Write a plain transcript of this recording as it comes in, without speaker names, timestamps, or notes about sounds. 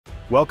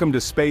Welcome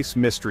to Space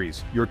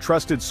Mysteries, your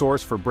trusted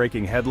source for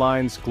breaking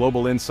headlines,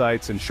 global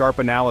insights, and sharp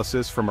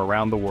analysis from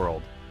around the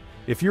world.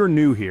 If you're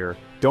new here,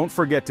 don't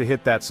forget to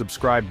hit that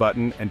subscribe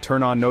button and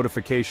turn on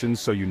notifications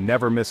so you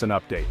never miss an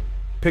update.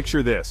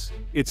 Picture this,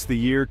 it's the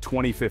year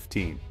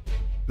 2015.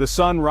 The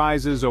sun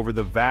rises over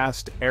the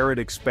vast, arid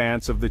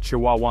expanse of the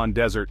Chihuahuan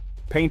Desert,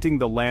 painting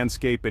the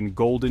landscape in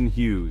golden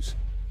hues.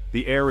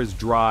 The air is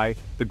dry,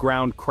 the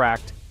ground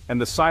cracked,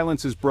 and the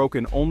silence is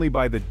broken only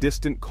by the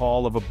distant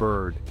call of a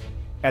bird.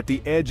 At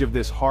the edge of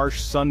this harsh,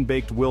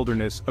 sun-baked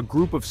wilderness, a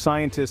group of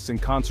scientists and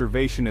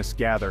conservationists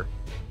gather.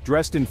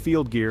 Dressed in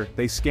field gear,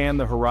 they scan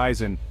the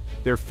horizon,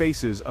 their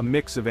faces a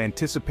mix of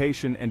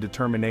anticipation and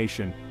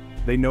determination.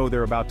 They know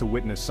they're about to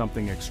witness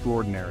something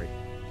extraordinary.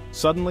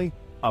 Suddenly,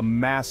 a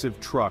massive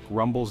truck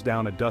rumbles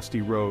down a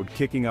dusty road,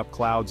 kicking up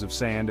clouds of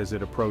sand as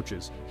it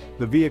approaches.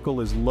 The vehicle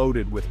is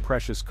loaded with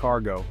precious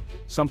cargo,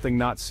 something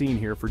not seen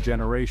here for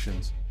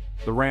generations.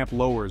 The ramp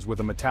lowers with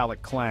a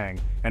metallic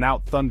clang, and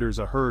out thunders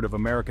a herd of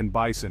American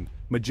bison,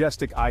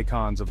 majestic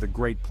icons of the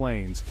Great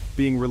Plains,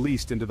 being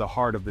released into the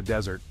heart of the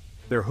desert.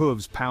 Their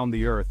hooves pound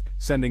the earth,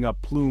 sending up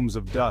plumes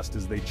of dust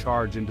as they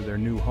charge into their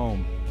new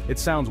home. It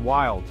sounds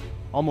wild,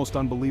 almost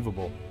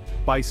unbelievable.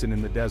 Bison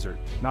in the desert,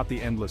 not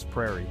the endless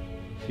prairie.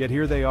 Yet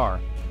here they are,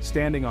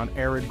 standing on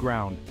arid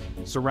ground,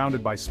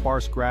 surrounded by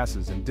sparse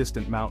grasses and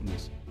distant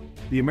mountains.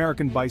 The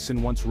American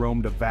bison once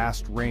roamed a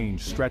vast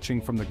range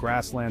stretching from the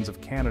grasslands of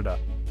Canada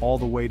all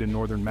the way to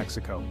northern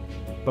Mexico.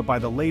 But by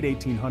the late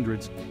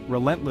 1800s,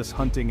 relentless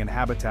hunting and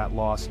habitat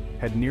loss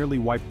had nearly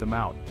wiped them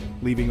out,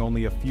 leaving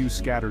only a few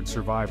scattered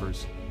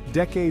survivors.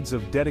 Decades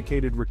of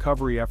dedicated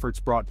recovery efforts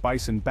brought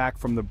bison back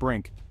from the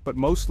brink, but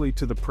mostly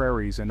to the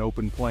prairies and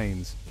open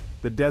plains.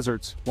 The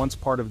deserts, once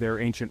part of their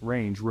ancient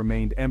range,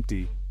 remained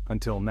empty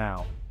until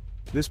now.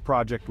 This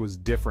project was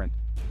different.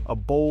 A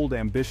bold,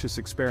 ambitious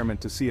experiment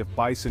to see if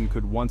bison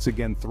could once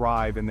again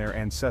thrive in their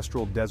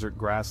ancestral desert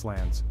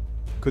grasslands.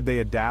 Could they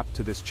adapt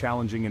to this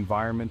challenging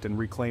environment and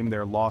reclaim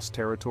their lost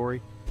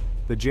territory?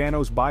 The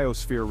Janos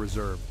Biosphere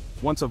Reserve,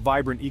 once a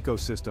vibrant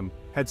ecosystem,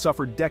 had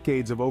suffered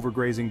decades of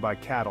overgrazing by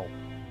cattle.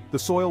 The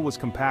soil was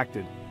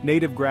compacted,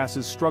 native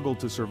grasses struggled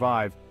to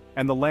survive,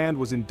 and the land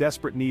was in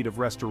desperate need of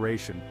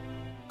restoration.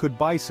 Could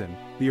bison,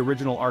 the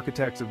original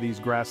architects of these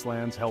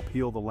grasslands, help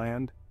heal the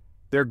land?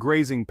 Their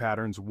grazing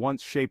patterns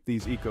once shaped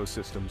these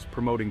ecosystems,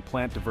 promoting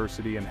plant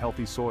diversity and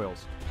healthy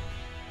soils.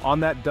 On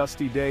that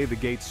dusty day, the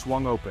gates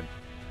swung open.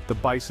 The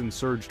bison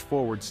surged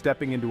forward,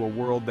 stepping into a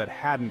world that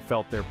hadn't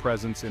felt their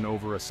presence in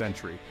over a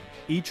century.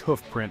 Each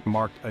hoofprint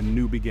marked a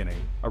new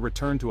beginning, a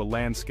return to a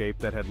landscape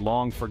that had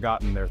long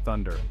forgotten their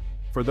thunder.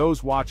 For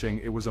those watching,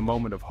 it was a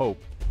moment of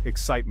hope,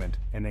 excitement,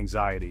 and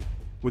anxiety.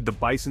 Would the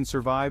bison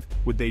survive?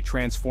 Would they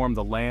transform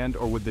the land,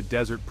 or would the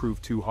desert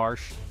prove too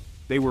harsh?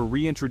 They were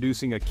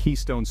reintroducing a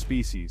keystone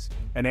species,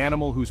 an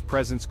animal whose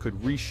presence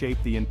could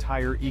reshape the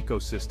entire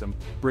ecosystem,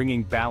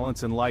 bringing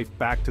balance and life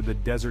back to the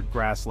desert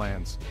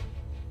grasslands.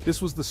 This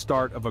was the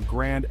start of a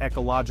grand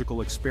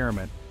ecological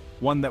experiment,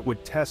 one that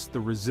would test the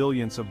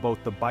resilience of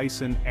both the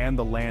bison and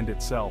the land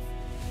itself.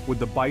 Would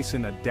the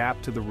bison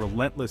adapt to the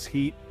relentless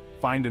heat,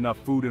 find enough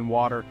food and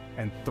water,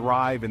 and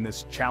thrive in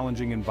this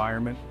challenging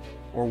environment?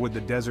 Or would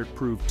the desert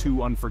prove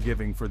too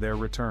unforgiving for their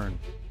return?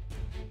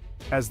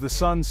 As the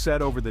sun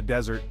set over the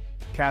desert,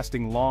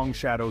 casting long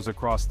shadows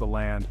across the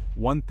land,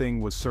 one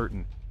thing was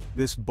certain.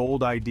 This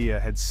bold idea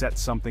had set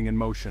something in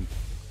motion.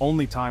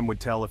 Only time would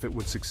tell if it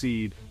would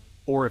succeed,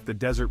 or if the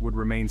desert would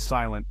remain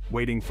silent,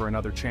 waiting for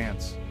another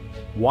chance.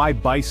 Why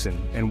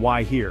bison, and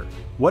why here?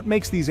 What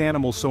makes these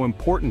animals so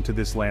important to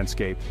this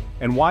landscape,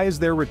 and why is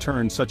their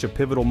return such a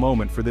pivotal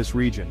moment for this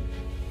region?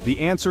 The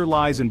answer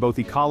lies in both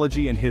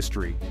ecology and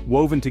history,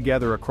 woven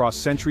together across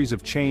centuries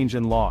of change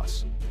and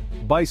loss.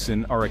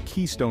 Bison are a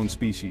keystone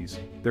species.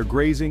 Their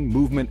grazing,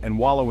 movement, and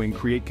wallowing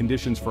create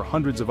conditions for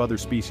hundreds of other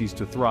species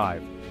to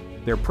thrive.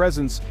 Their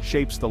presence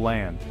shapes the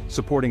land,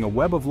 supporting a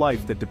web of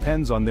life that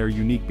depends on their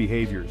unique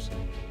behaviors.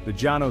 The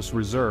Janos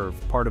Reserve,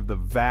 part of the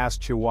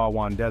vast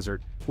Chihuahuan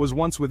Desert, was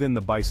once within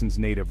the bison's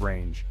native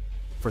range.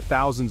 For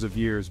thousands of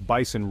years,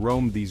 bison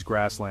roamed these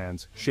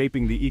grasslands,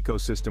 shaping the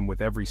ecosystem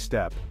with every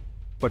step.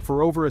 But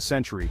for over a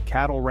century,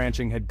 cattle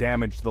ranching had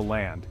damaged the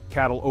land.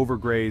 Cattle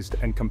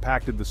overgrazed and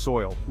compacted the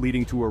soil,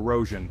 leading to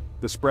erosion,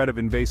 the spread of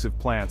invasive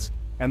plants,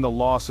 and the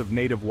loss of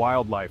native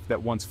wildlife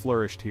that once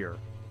flourished here.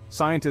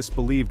 Scientists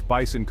believed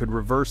bison could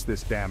reverse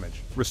this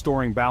damage,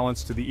 restoring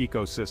balance to the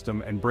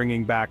ecosystem and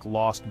bringing back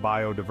lost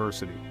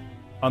biodiversity.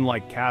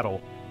 Unlike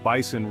cattle,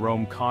 bison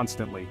roam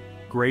constantly,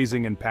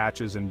 grazing in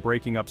patches and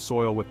breaking up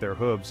soil with their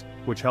hooves,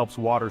 which helps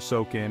water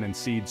soak in and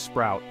seeds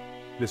sprout.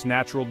 This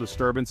natural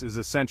disturbance is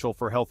essential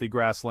for healthy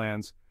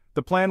grasslands.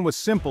 The plan was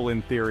simple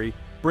in theory: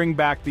 bring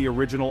back the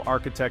original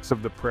architects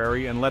of the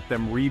prairie and let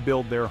them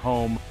rebuild their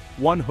home,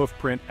 one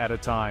hoofprint at a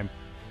time.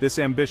 This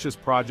ambitious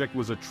project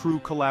was a true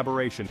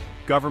collaboration,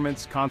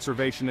 governments,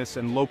 conservationists,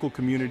 and local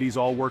communities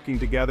all working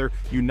together,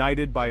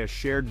 united by a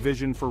shared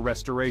vision for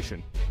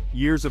restoration.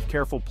 Years of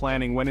careful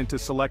planning went into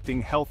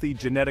selecting healthy,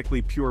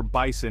 genetically pure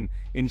bison,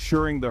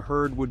 ensuring the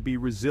herd would be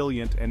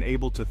resilient and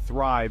able to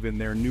thrive in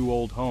their new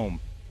old home.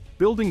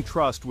 Building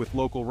trust with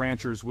local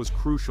ranchers was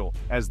crucial,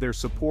 as their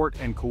support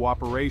and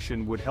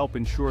cooperation would help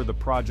ensure the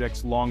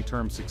project's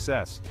long-term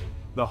success.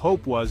 The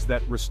hope was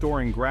that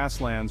restoring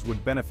grasslands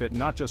would benefit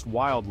not just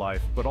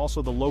wildlife but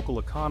also the local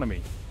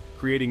economy,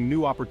 creating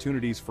new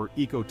opportunities for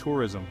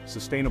ecotourism,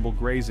 sustainable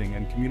grazing,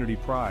 and community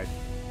pride.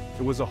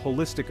 It was a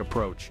holistic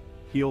approach: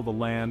 heal the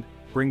land,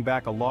 bring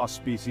back a lost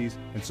species,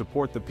 and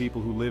support the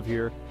people who live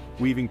here,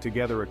 weaving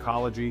together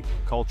ecology,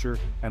 culture,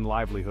 and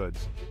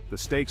livelihoods. The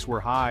stakes were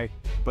high,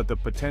 but the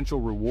potential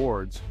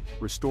rewards,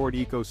 restored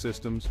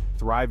ecosystems,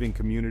 thriving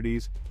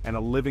communities, and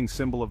a living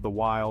symbol of the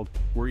wild,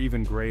 were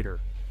even greater.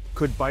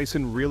 Could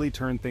bison really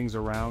turn things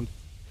around?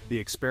 The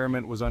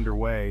experiment was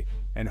underway,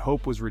 and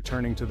hope was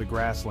returning to the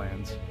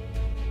grasslands.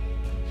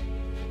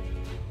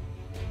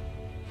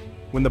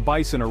 When the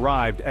bison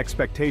arrived,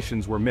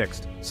 expectations were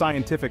mixed.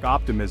 Scientific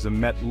optimism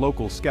met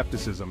local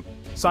skepticism.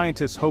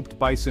 Scientists hoped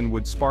bison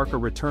would spark a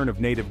return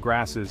of native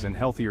grasses and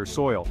healthier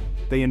soil.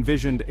 They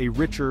envisioned a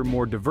richer,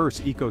 more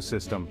diverse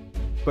ecosystem.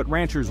 But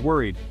ranchers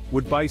worried: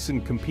 would bison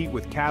compete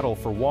with cattle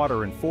for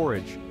water and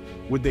forage?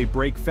 Would they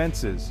break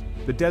fences?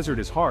 The desert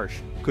is harsh.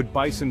 Could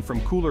bison from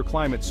cooler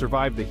climates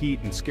survive the heat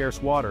and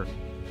scarce water?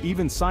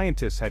 Even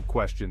scientists had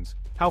questions.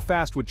 How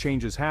fast would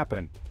changes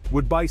happen?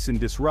 Would bison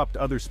disrupt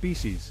other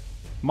species?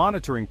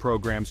 Monitoring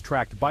programs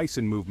tracked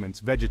bison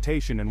movements,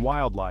 vegetation, and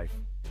wildlife.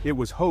 It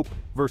was hope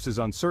versus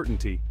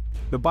uncertainty.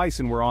 The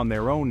bison were on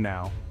their own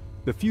now.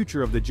 The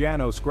future of the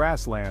Janos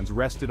grasslands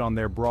rested on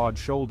their broad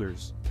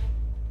shoulders.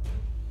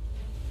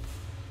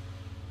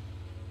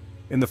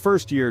 In the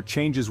first year,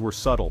 changes were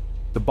subtle.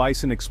 The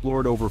bison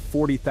explored over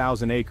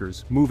 40,000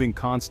 acres, moving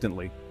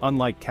constantly,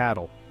 unlike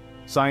cattle.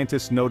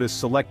 Scientists noticed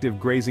selective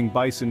grazing: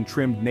 bison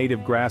trimmed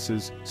native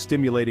grasses,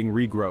 stimulating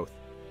regrowth.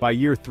 By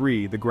year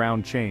 3, the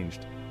ground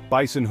changed.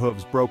 Bison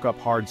hooves broke up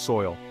hard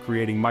soil,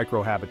 creating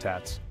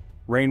microhabitats.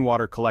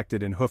 Rainwater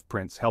collected in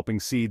hoofprints, helping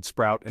seeds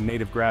sprout and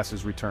native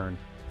grasses return.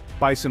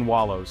 Bison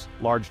wallows,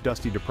 large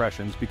dusty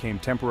depressions, became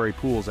temporary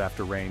pools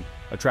after rain,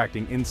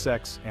 attracting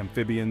insects,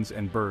 amphibians,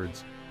 and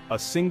birds. A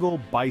single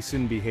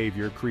bison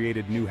behavior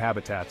created new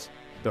habitats.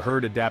 The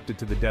herd adapted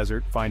to the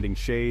desert, finding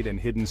shade and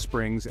hidden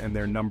springs, and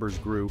their numbers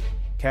grew.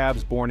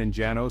 Calves born in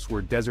Janos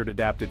were desert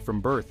adapted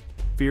from birth.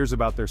 Fears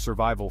about their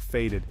survival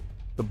faded.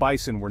 The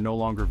bison were no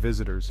longer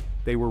visitors,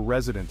 they were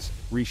residents,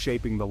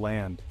 reshaping the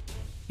land.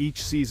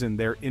 Each season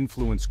their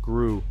influence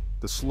grew.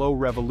 The slow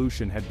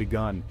revolution had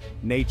begun.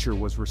 Nature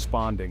was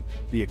responding.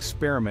 The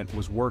experiment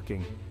was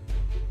working.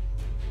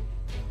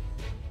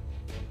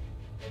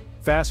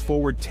 Fast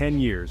forward 10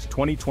 years,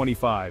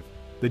 2025.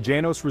 The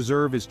Janos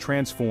Reserve is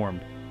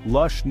transformed.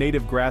 Lush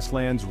native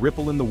grasslands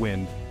ripple in the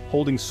wind,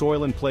 holding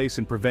soil in place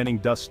and preventing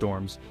dust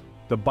storms.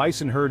 The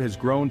bison herd has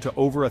grown to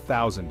over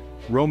 1,000,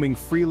 roaming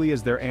freely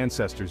as their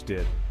ancestors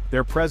did.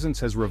 Their presence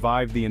has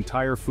revived the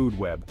entire food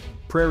web.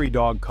 Prairie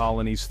dog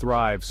colonies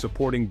thrive,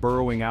 supporting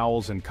burrowing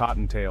owls and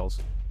cottontails.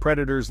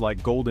 Predators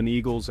like golden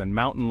eagles and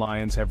mountain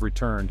lions have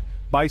returned.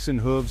 Bison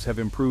hooves have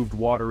improved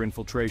water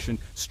infiltration,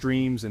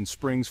 streams and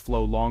springs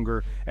flow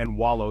longer, and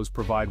wallows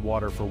provide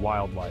water for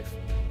wildlife.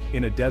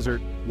 In a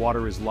desert,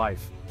 water is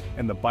life,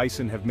 and the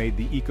bison have made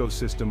the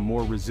ecosystem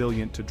more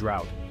resilient to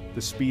drought.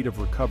 The speed of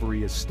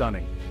recovery is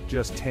stunning,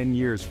 just 10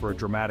 years for a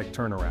dramatic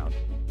turnaround.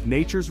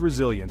 Nature's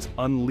resilience,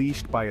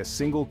 unleashed by a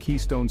single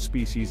keystone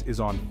species, is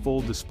on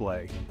full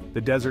display.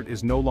 The desert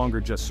is no longer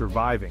just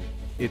surviving,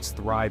 it's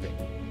thriving.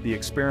 The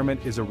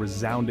experiment is a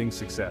resounding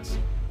success.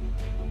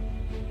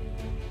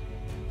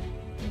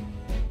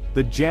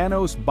 The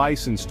Janos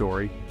bison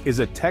story is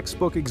a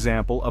textbook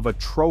example of a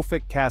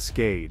trophic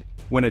cascade,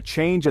 when a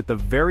change at the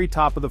very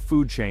top of the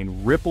food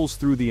chain ripples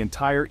through the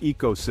entire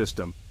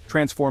ecosystem,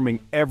 transforming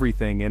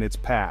everything in its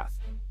path.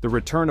 The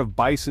return of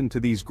bison to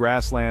these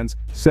grasslands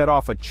set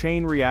off a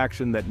chain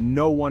reaction that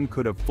no one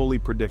could have fully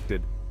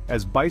predicted.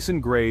 As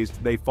bison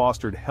grazed, they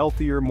fostered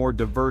healthier, more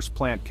diverse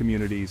plant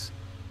communities.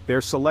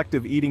 Their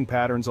selective eating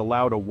patterns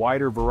allowed a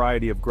wider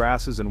variety of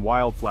grasses and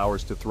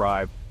wildflowers to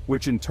thrive,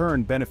 which in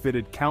turn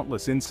benefited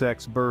countless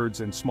insects,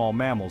 birds, and small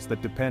mammals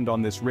that depend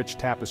on this rich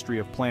tapestry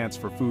of plants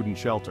for food and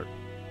shelter.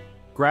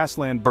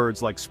 Grassland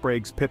birds like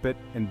Sprague's pipit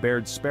and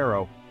Baird's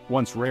sparrow,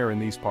 once rare in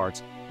these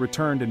parts,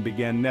 returned and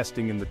began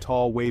nesting in the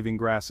tall, waving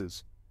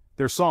grasses.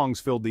 Their songs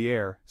filled the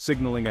air,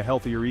 signaling a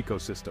healthier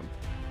ecosystem.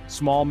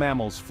 Small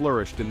mammals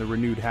flourished in the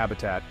renewed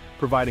habitat,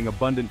 providing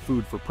abundant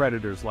food for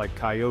predators like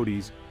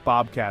coyotes,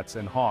 bobcats,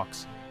 and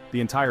hawks.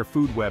 The entire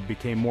food web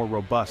became more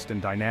robust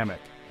and dynamic.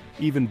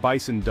 Even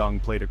bison dung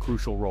played a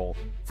crucial role,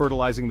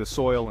 fertilizing the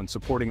soil and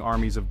supporting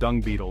armies of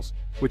dung beetles,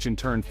 which in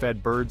turn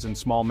fed birds and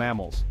small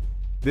mammals.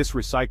 This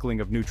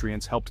recycling of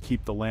nutrients helped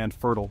keep the land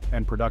fertile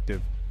and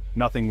productive.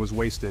 Nothing was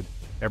wasted.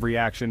 Every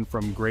action,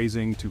 from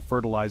grazing to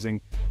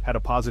fertilizing, had a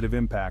positive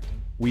impact,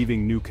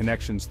 weaving new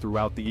connections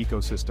throughout the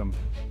ecosystem.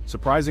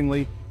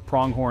 Surprisingly,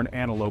 pronghorn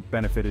antelope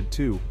benefited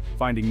too,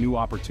 finding new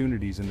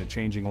opportunities in the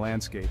changing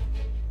landscape.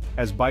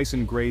 As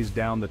bison grazed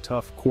down the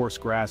tough, coarse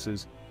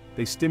grasses,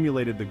 They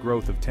stimulated the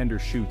growth of tender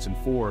shoots and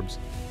forbs,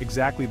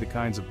 exactly the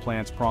kinds of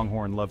plants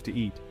pronghorn love to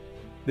eat.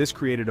 This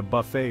created a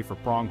buffet for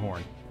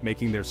pronghorn,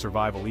 making their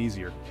survival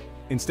easier.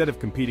 Instead of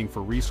competing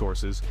for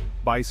resources,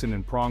 bison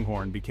and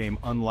pronghorn became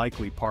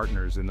unlikely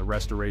partners in the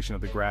restoration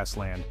of the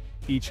grassland,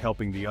 each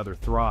helping the other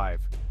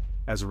thrive.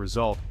 As a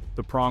result,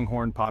 the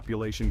pronghorn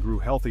population grew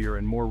healthier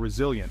and more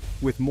resilient,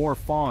 with more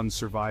fawns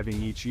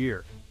surviving each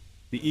year.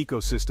 The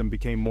ecosystem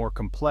became more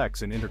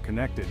complex and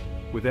interconnected,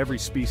 with every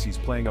species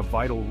playing a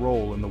vital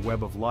role in the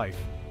web of life.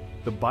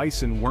 The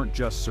bison weren't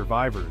just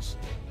survivors,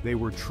 they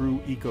were true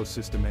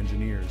ecosystem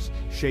engineers,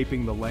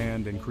 shaping the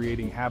land and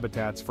creating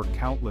habitats for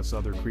countless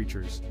other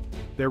creatures.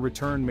 Their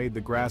return made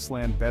the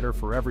grassland better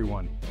for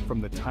everyone,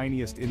 from the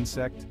tiniest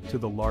insect to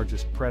the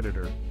largest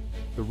predator.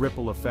 The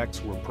ripple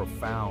effects were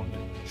profound,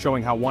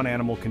 showing how one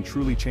animal can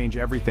truly change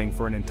everything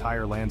for an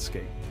entire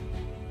landscape.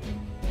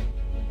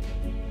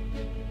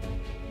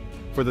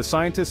 For the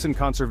scientists and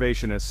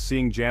conservationists,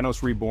 seeing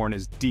Janos reborn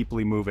is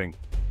deeply moving.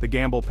 The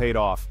gamble paid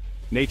off.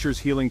 Nature's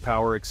healing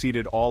power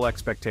exceeded all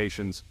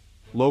expectations.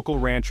 Local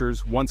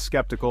ranchers, once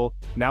skeptical,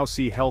 now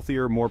see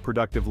healthier, more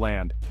productive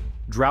land.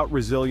 Drought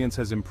resilience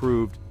has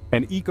improved,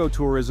 and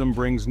ecotourism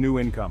brings new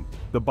income.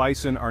 The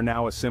bison are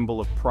now a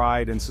symbol of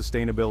pride and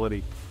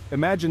sustainability.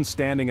 Imagine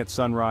standing at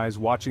sunrise,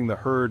 watching the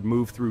herd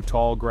move through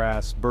tall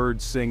grass,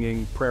 birds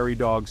singing, prairie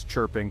dogs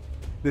chirping.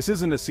 This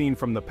isn't a scene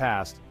from the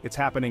past, it's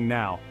happening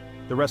now.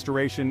 The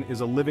restoration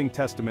is a living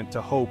testament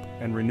to hope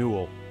and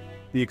renewal.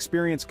 The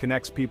experience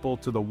connects people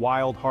to the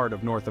wild heart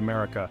of North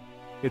America.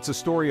 It's a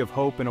story of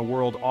hope in a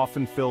world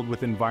often filled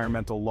with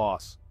environmental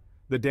loss.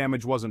 The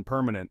damage wasn't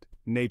permanent,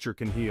 nature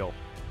can heal.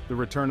 The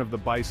return of the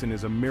bison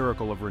is a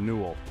miracle of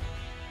renewal.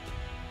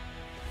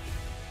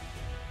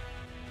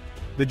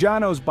 The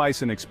Janos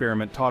bison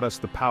experiment taught us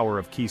the power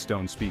of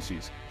keystone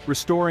species.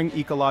 Restoring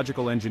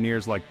ecological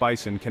engineers like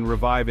bison can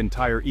revive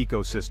entire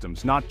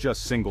ecosystems, not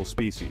just single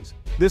species.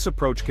 This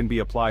approach can be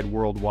applied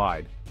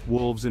worldwide.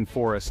 Wolves in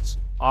forests,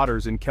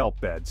 otters in kelp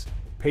beds.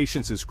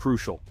 Patience is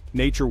crucial.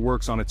 Nature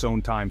works on its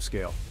own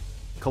timescale.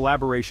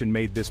 Collaboration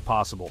made this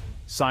possible.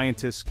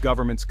 Scientists,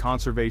 governments,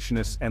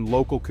 conservationists, and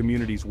local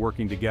communities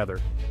working together.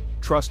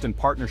 Trust and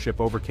partnership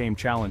overcame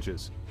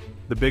challenges.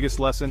 The biggest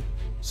lesson?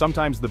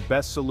 Sometimes the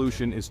best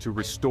solution is to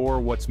restore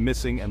what's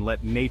missing and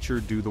let nature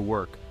do the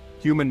work.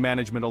 Human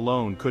management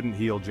alone couldn't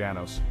heal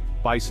Janos.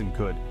 Bison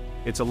could.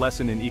 It's a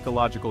lesson in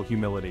ecological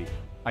humility.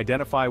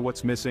 Identify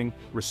what's missing,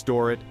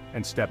 restore it,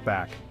 and step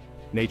back.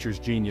 Nature's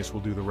genius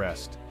will do the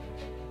rest.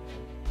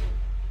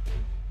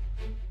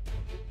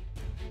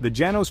 The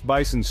Janos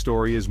bison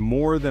story is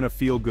more than a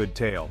feel-good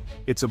tale.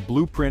 It's a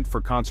blueprint for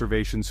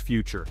conservation's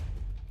future.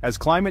 As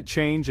climate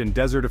change and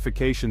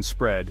desertification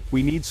spread,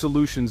 we need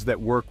solutions that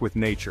work with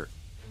nature.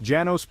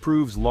 Janos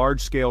proves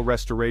large-scale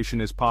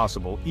restoration is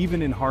possible,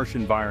 even in harsh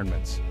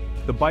environments.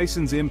 The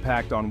bison's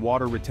impact on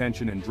water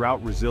retention and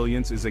drought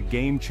resilience is a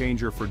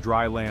game-changer for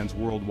dry lands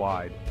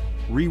worldwide.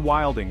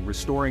 Rewilding,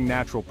 restoring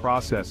natural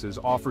processes,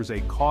 offers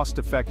a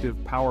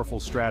cost-effective, powerful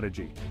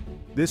strategy.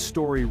 This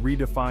story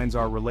redefines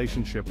our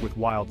relationship with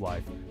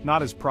wildlife,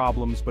 not as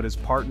problems but as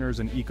partners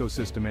and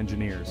ecosystem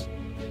engineers.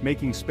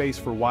 Making space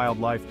for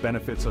wildlife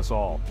benefits us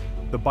all.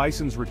 The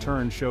bison's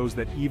return shows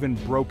that even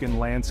broken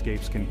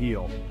landscapes can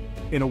heal.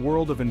 In a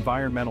world of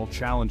environmental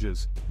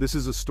challenges, this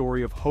is a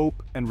story of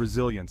hope and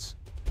resilience.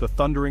 The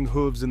thundering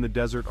hooves in the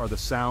desert are the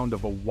sound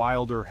of a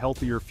wilder,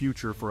 healthier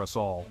future for us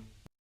all.